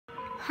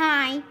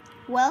Hi,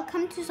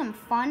 welcome to some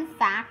fun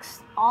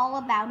facts all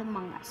about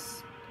Among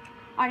Us.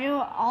 Are you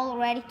all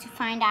ready to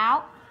find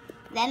out?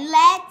 Then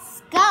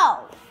let's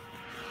go!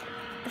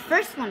 The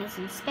first one is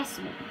in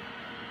specimen.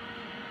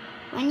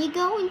 When you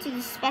go into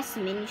the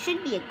specimen, you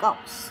should be a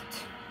ghost.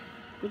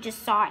 We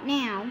just saw it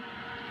now.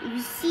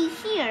 You see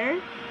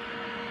here,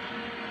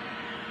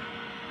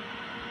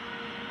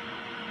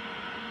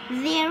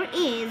 there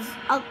is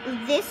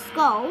this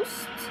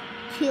ghost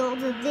killed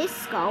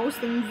this ghost,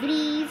 and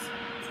this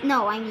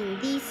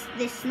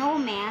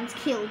snowman's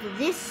killed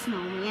this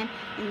snowman,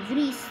 and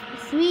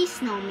three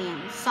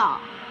snowmen saw.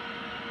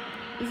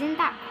 Isn't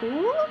that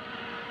cool?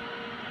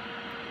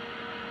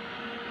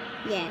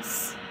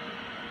 Yes.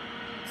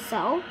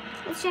 So,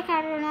 let's check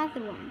out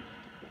another one.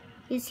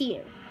 It's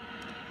here.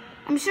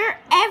 I'm sure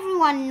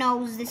everyone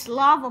knows this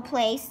lava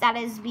place that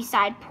is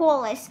beside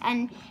Polus,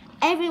 and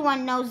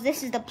everyone knows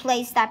this is the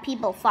place that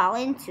people fall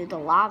into, the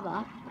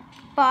lava.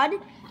 But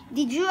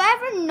did you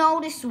ever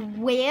notice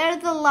where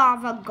the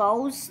lava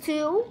goes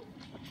to?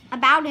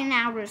 About in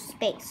outer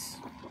space.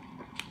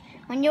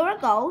 When you're a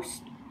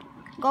ghost,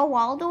 go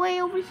all the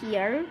way over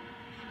here,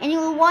 and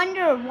you'll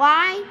wonder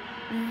why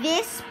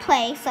this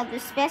place of the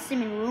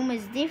specimen room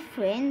is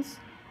different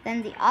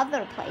than the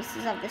other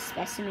places of the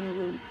specimen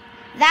room.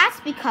 That's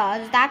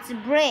because that's a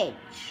bridge,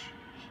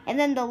 and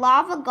then the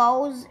lava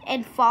goes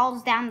and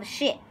falls down the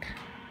ship.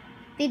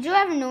 Did you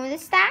ever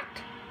notice that?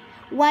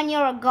 When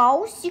you're a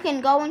ghost, you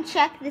can go and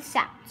check this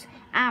out.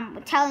 I'm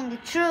telling the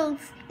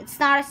truth. It's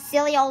not a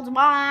silly old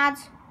mod.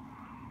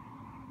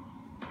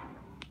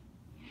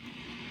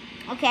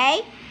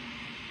 Okay?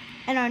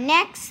 And our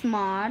next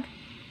mod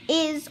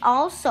is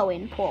also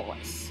in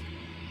Polus.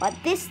 But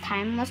this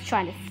time, let's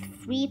try to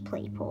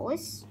free-play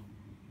Polus.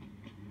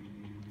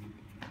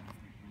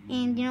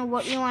 And you know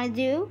what you want to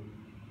do?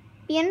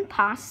 Be an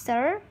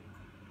imposter.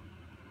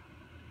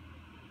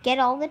 Get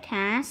all the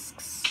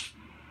tasks.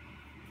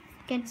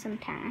 Get some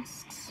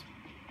tasks.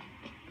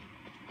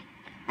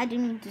 I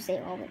didn't mean to say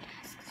all the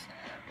tasks.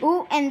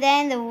 Ooh, and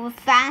then the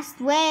fast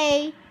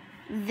way.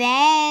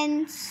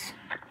 Vents.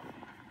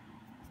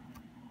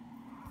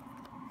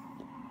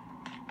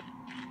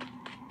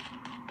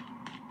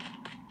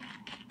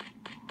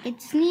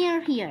 It's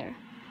near here.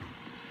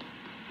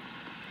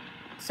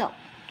 So,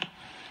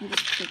 you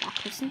just kill that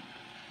person.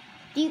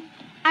 Do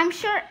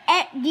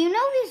you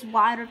know these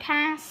water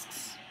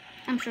tasks?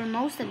 I'm sure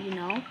most of you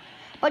know.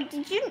 But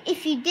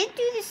if you did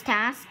do this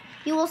task,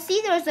 you will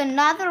see there's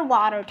another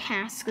water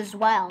task as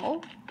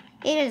well.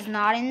 It is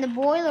not in the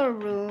boiler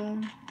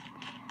room.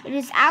 It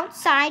is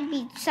outside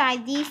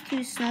beside these two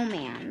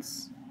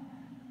snowmans.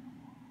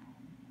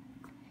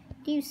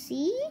 Do you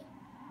see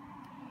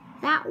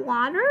that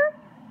water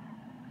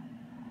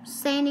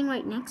standing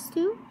right next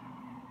to?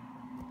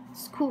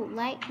 It's cool,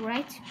 right?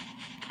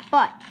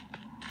 But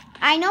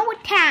I know a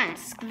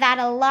task that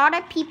a lot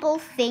of people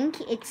think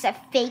it's a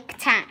fake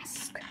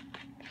task.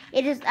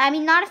 It is,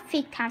 not a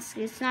fake task.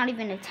 It's not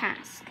even a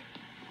task.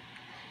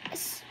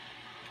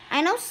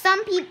 I know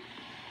some people,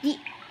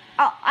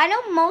 I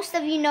know most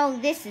of you know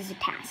this is a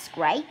task,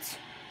 right?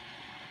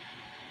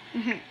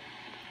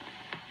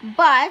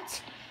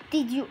 But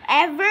did you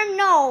ever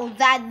know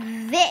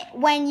that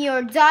when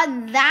you're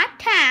done that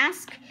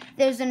task,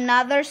 there's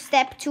another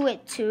step to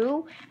it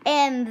too?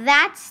 And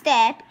that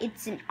step,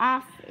 it's an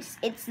office.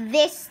 It's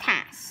this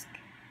task.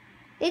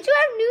 Did you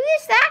ever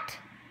notice that?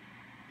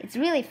 It's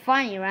really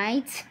funny,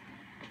 right?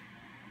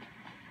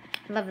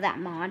 Love that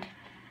mod.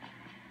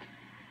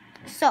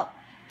 So,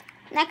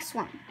 next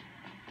one.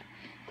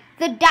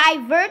 The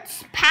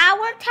diverts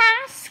power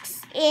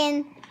tasks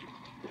in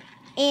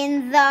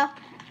the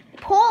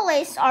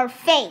Polus are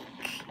fake.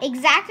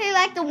 Exactly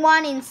like the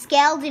one in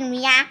Skeleton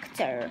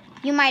Reactor.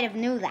 You might have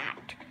knew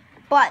that.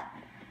 But,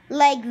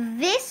 like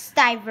this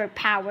divert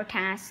power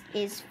task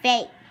is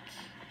fake.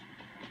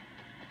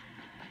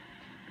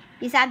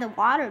 Beside the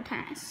water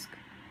task.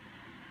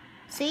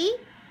 See?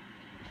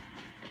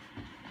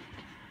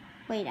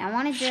 Wait, I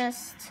want to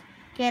just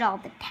get all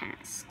the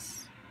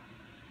tasks.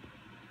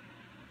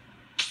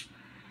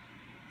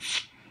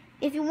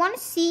 If you want to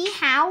see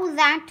how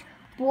that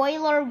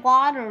boiler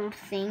water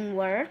thing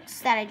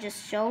works that I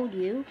just showed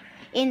you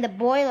in the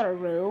boiler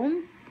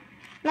room,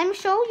 let me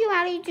show you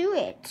how to do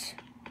it.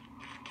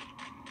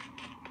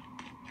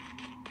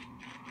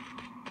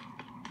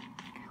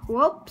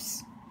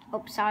 Whoops.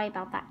 Oh, sorry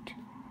about that.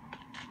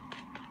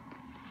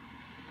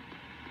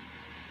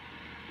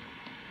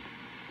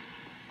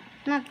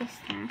 Not this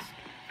task.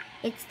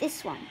 It's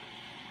this one.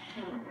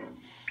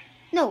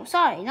 No,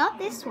 sorry, not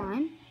this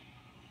one.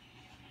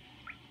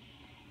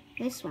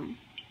 This one.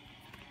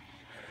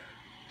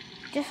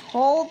 Just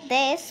hold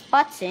this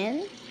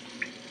button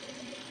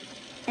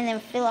and then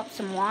fill up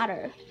some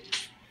water.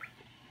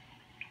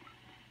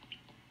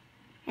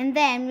 And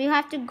then we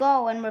have to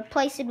go and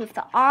replace it with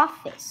the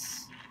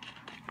office.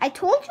 I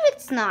told you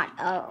it's not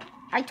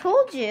I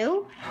told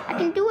you I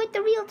can do it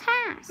the real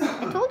task.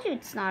 I told you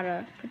it's not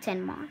a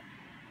pretend mod.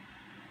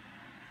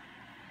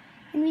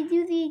 And we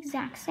do the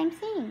exact same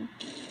thing.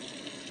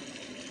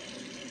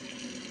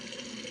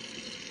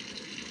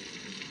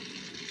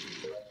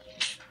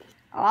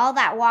 All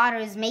that water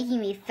is making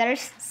me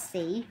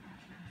thirsty.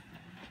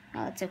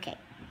 Oh, it's okay.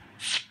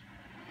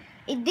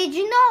 Did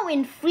you know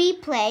in free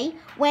play,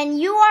 when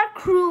you are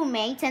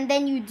crewmate and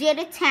then you did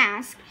a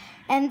task,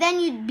 and then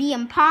you'd be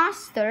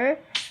imposter,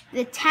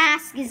 the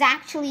task is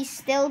actually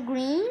still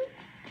green?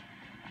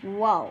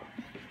 Whoa.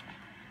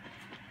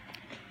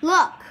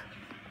 Look,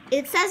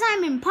 it says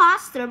I'm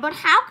imposter, but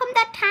how come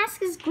that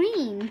task is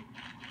green?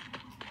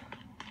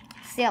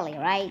 Silly,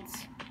 right?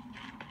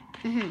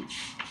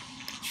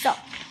 So,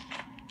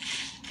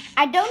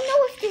 I don't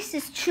know if this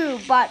is true,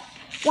 but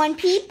when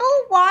people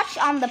watch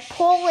on the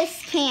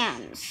polus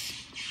cams,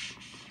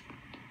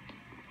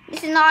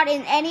 this is not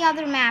in any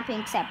other mapping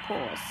except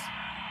polus,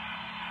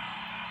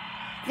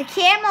 the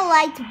camera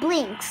light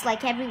blinks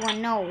like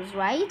everyone knows,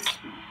 right?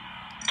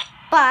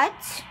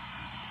 But,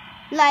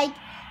 like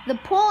the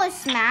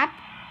polus map,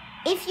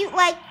 if you,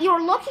 like,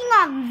 you're looking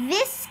on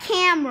this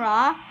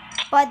camera,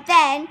 but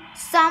then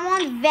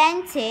someone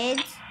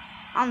vented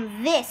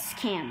on this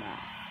camera.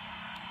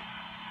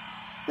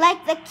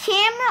 Like the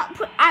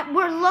camera,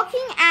 we're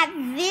looking at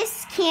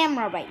this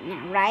camera right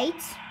now,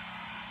 right?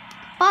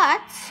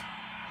 But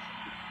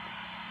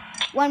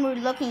when we're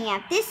looking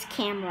at this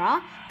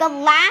camera, the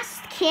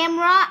last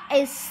camera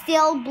is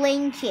still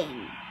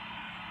blinking.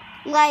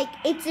 Like,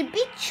 it's a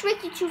bit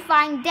tricky to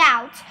find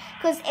out,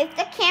 because if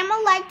the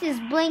camera light is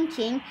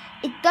blinking,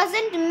 it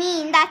doesn't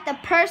mean that the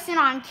person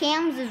on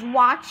cams is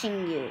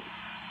watching you.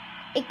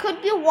 It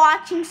could be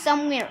watching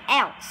somewhere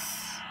else.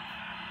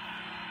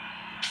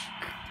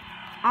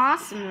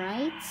 Awesome,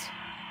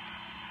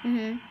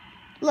 right?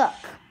 Look,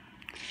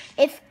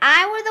 if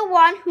I were the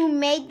one who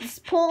made this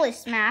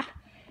polus map,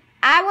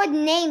 I would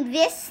name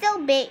this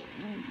still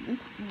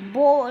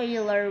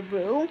boiler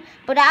room,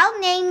 but I'll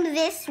name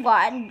this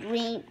one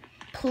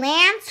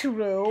plant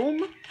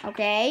room,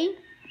 okay?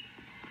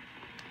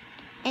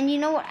 And you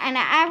know what? And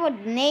I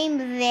would name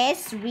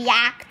this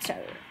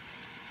reactor.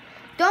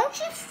 Don't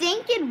you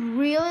think it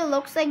really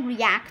looks like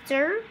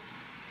reactor?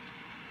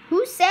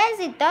 Who says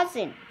it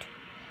doesn't?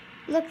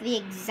 Look, the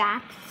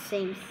exact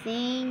same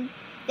thing.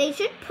 They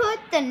should put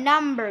the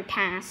number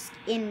task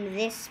in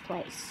this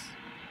place.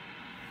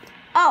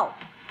 Oh,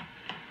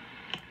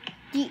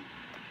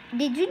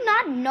 did you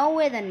not know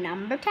where the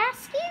number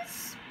task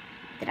is?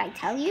 Did I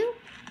tell you?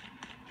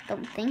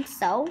 Don't think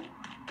so.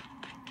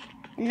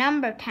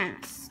 Number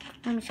task.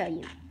 Let me show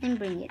you. Let me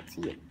bring it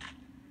to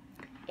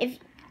you.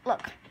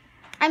 Look,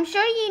 I'm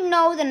sure you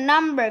know the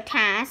number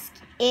task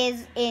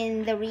is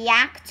in the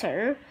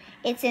reactor.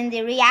 It's in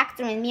the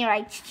reactor in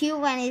Mirror HQ,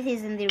 and it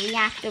is in the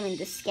reactor in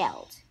the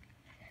Skeld.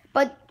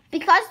 But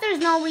because there's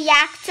no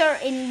reactor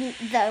in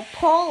the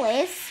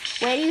polus,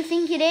 where do you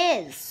think it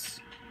is?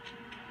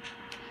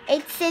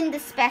 It's in the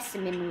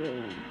specimen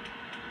room.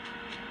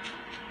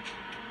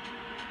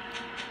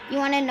 You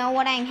want to know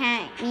what I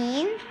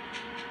mean?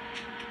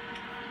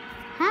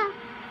 Huh?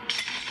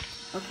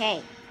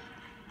 Okay.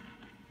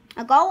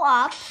 I'll go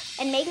up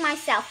and make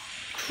myself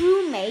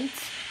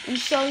crewmate and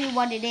show you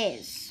what it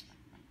is.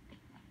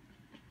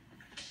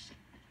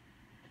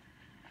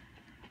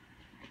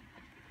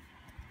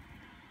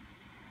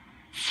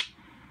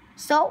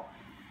 So,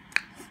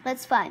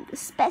 let's find the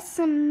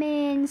specimen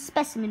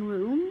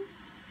room.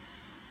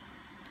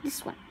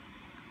 This one.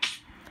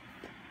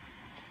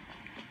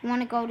 You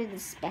want to go to the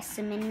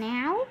specimen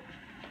now?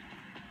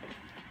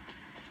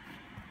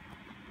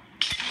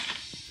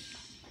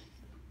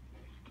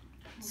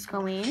 Let's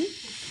go in.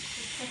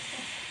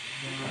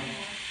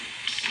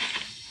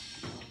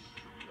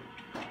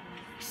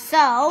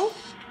 So,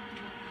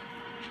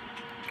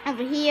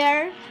 over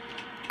here.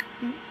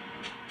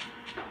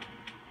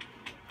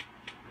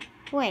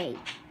 Wait.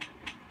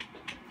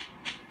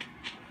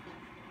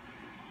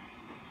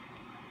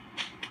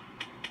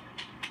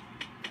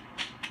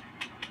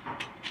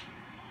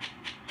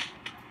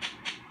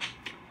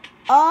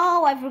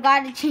 Oh, I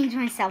forgot to change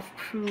myself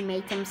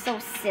crewmate. I'm so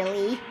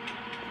silly.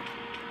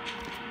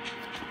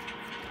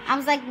 I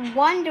was like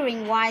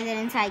wondering why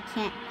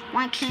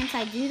can't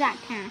I do that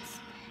task?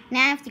 Now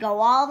I have to go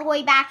all the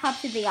way back up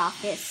to the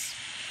office.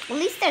 At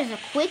least there's a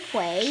quick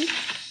way.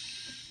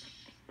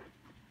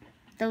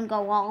 Don't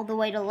go all the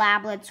way to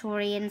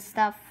laboratory and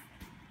stuff.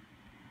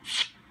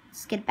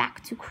 Let's get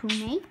back to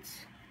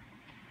crewmate.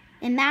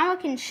 And now I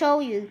can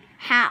show you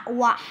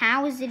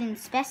how is it in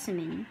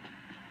specimen.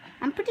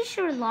 I'm pretty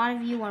sure a lot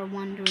of you are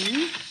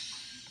wondering.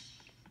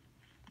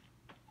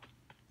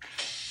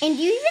 And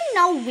do you even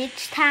know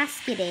which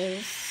task it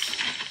is?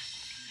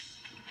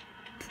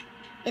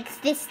 It's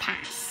this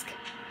task.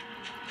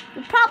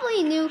 You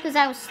probably knew because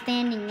I was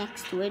standing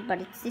next to it,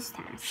 but it's this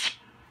task.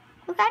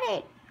 Look at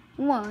it.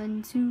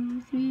 1,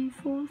 2, 3,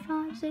 4,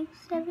 5, 6,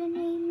 7,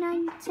 8,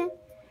 9, 10.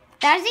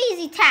 That's an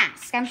easy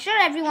task. I'm sure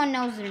everyone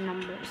knows their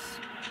numbers.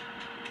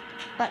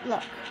 But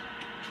look.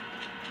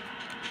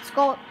 Let's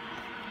go up.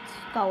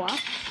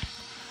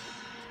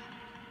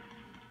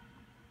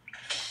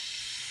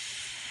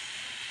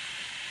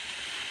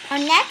 Our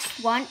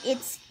next one,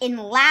 it's in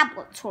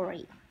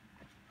laboratory.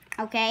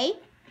 Okay?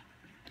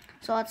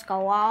 So let's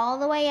go all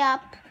the way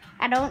up.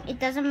 It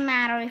doesn't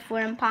matter if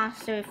we're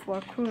imposter, if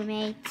we're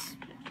crewmates.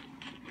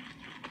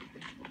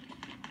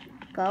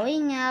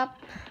 Going up.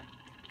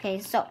 Okay,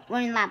 so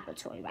we're in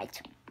laboratory,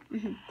 right?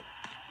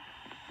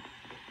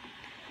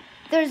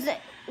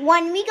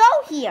 When we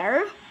go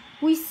here,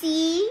 we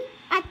see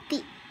at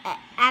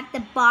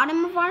the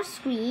bottom of our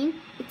screen,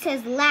 it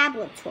says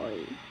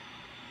laboratory.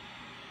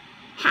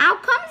 How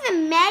come the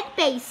med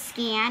bay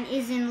scan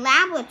is in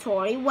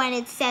laboratory when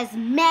it says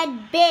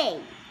med bay?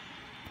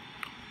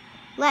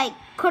 Like,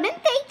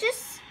 couldn't they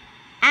just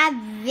add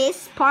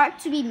this part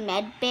to be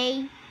med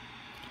bay?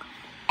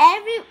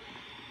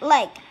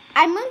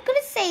 I'm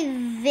gonna say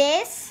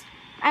this.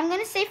 I'm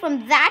gonna say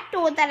from that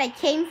door that I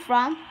came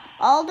from,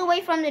 all the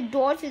way from the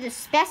door to the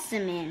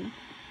specimen,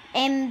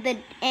 and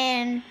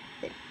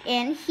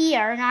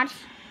here, not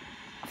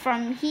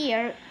from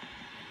here.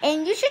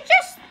 And you should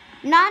just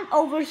not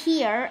over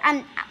here.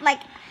 I'm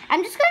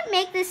just gonna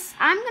make this.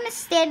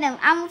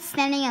 I'm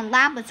standing in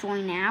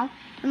laboratory now,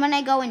 and when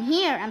I go in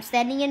here, I'm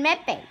standing in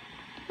medbay.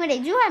 But I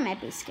do have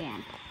medbay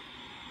scan.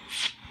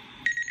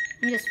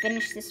 Let me just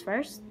finish this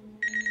first.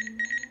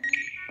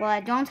 Well, I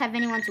don't have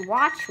anyone to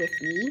watch with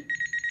me.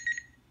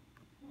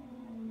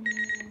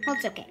 Well,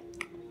 it's okay.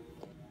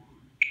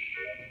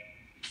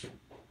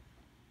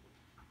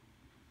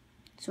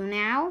 So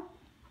now,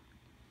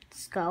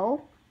 let's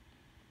go.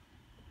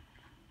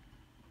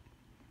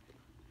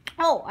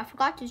 Oh, I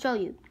forgot to show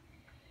you.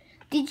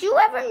 Did you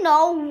ever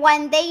know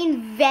when they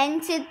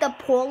invented the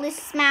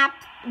polus map,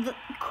 the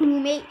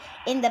crewmate,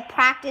 in the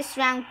practice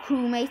round,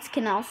 crewmates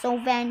can also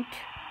vent?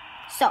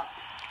 So,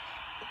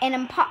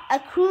 a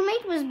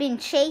crewmate was being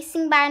chased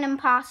by an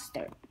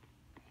imposter.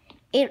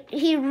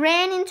 He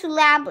ran into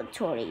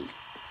laboratory.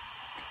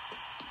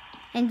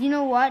 And you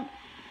know what?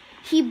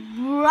 He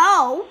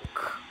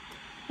broke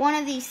one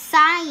of these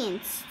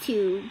science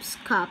tubes,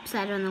 cups,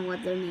 I don't know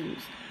what their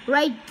names.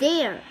 Right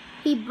there.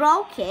 He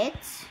broke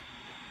it.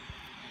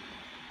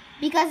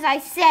 Because I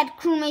said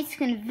crewmates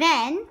can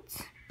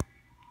vent.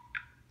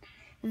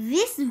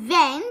 This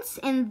vent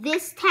and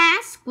this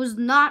task was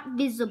not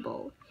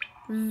visible.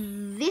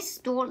 This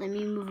door, let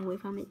me move away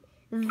from it.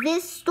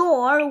 This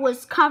door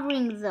was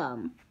covering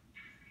them.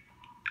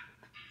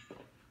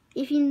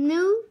 If you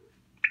knew,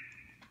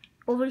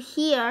 over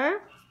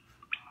here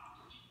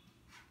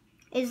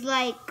is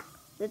like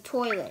the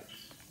toilet.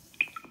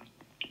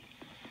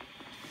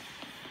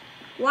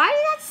 Why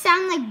did that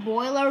sound like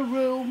boiler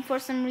room for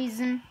some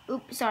reason?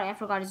 Oops, sorry, I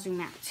forgot to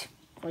zoom out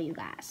for you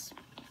guys.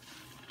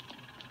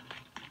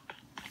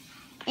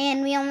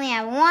 And we only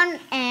have one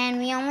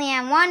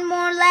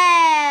more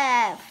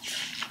left.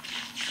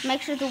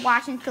 Make sure to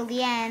watch until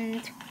the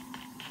end.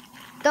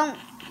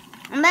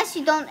 Unless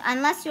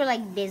you're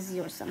like busy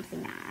or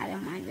something. I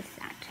don't mind with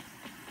that.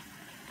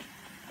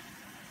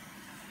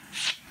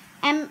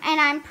 And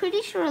I'm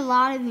pretty sure a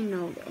lot of you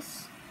know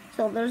this.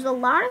 So there's a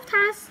lot of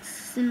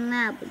tasks in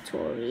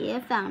laboratory. I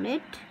found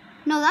it.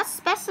 No, that's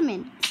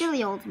specimen.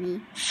 Silly old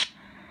me.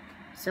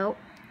 So,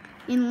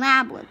 in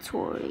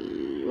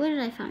laboratory, where did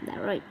I find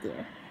that? Right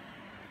there.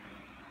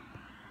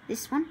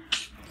 This one.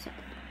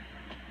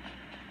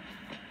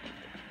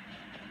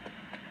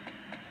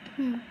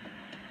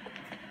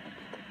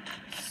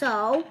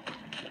 So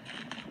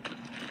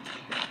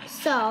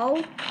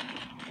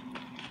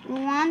we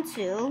want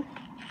to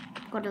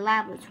go to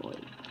laboratory.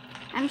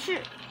 I'm sure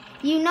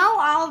you know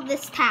all of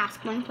this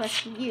task when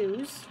press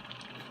use.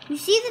 You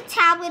see the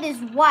tablet is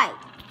white.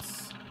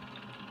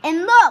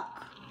 And look,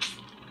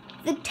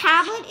 the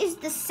tablet is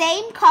the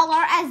same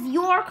color as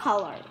your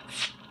color.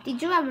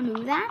 Did you ever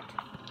know that?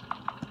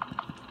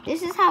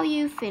 This is how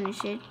you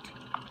finish it.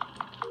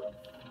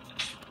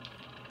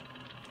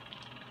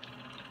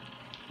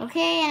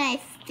 Okay, and I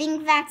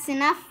think that's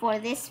enough for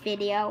this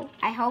video.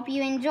 I hope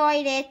you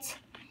enjoyed it.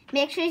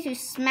 Make sure to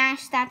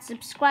smash that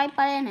subscribe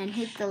button and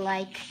hit the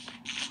like.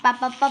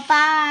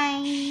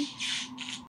 Bye.